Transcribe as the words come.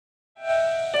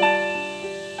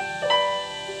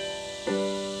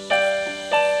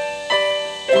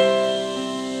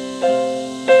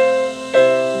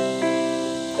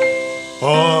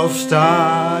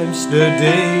Sometimes the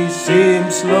day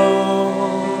seems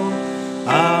long,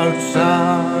 our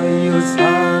trials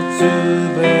are to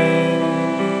bear.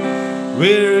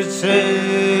 We're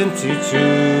tempted to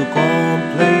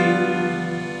complain,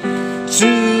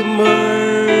 to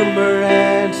murmur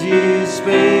and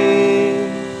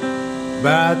despair,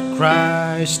 but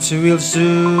Christ will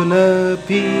soon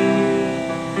appear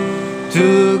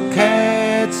to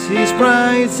catch His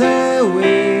bride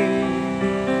away.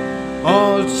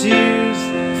 All tears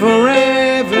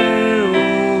forever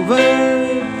over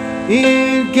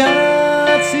in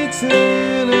God's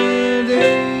eternal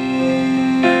day.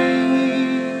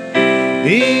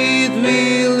 It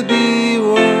will be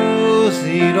worth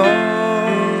it all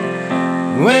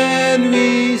when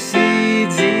we see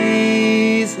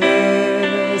Jesus.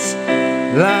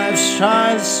 Life's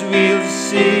trials will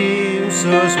seem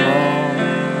so small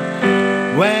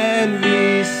when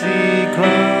we see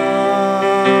Christ.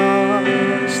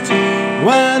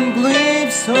 One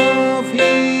glimpse of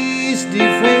His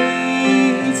dear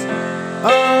face,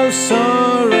 all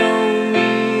sorrow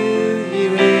will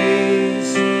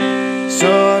erase.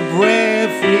 So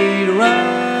bravely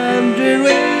run the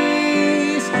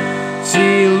race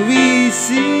till we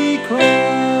see Christ.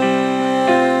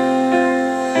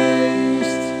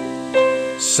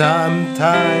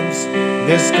 Sometimes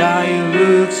the sky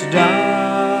looks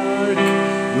dark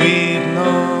with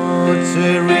not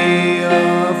a ray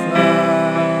of light.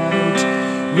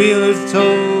 We'll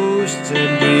toast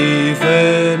and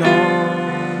driven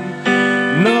on,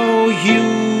 no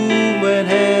human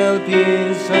help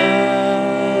in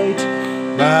sight,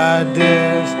 but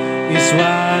there is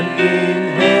one in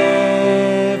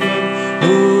heaven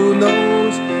who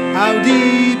knows our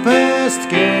deepest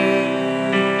care.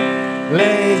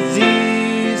 Let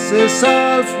Jesus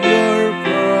solve your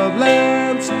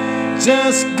problems,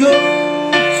 just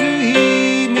go to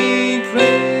Him in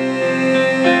prayer.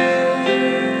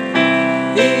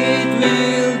 It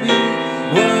will be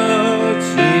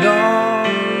worth it all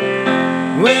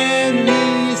when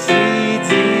we see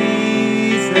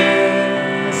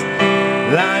Jesus.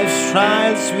 Life's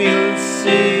trials will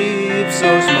seem so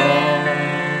small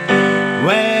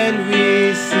when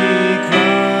we see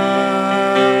Christ.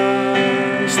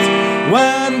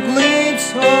 One glimpse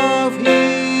of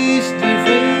His dear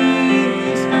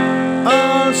face,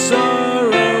 all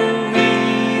sorrow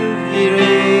will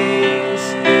erase.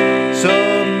 So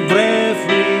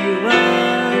bravely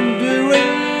run the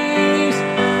race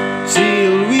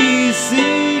till we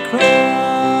see Christ.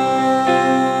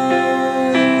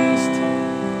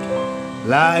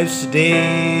 Life's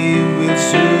day will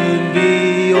soon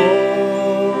be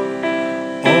o'er,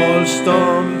 all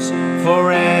storms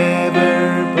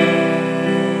forever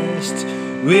past.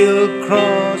 We'll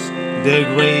cross the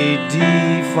great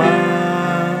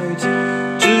divide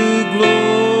to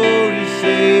glory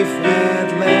safe at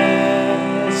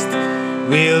last.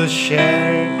 We'll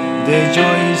share the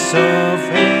joys of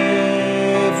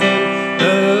heaven, a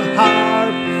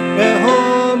harp, a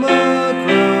home, a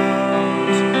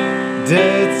ground.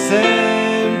 The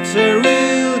tempter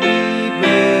will be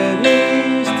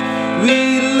banished. We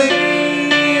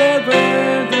lay our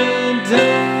burden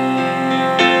down.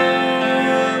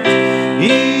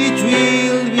 It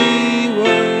will be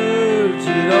worth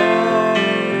it all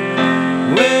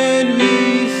when we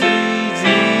see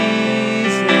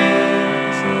Jesus.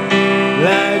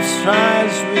 Life's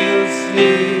trials will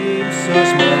seem so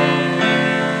small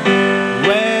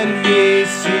when we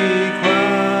see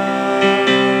Christ.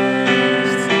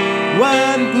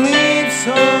 One glimpse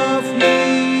of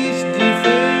His dear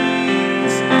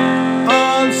face,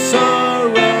 all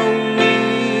sorrow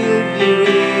will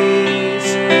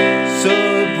erase. So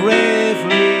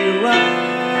bravely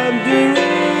run the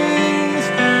race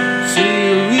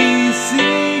till we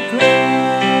see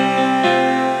Christ.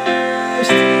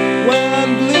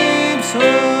 One glimpse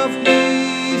of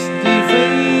His dear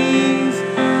face,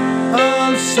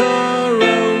 all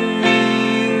sorrow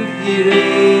will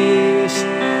erase.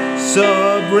 So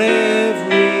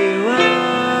bravely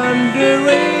run the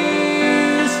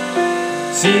race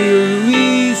till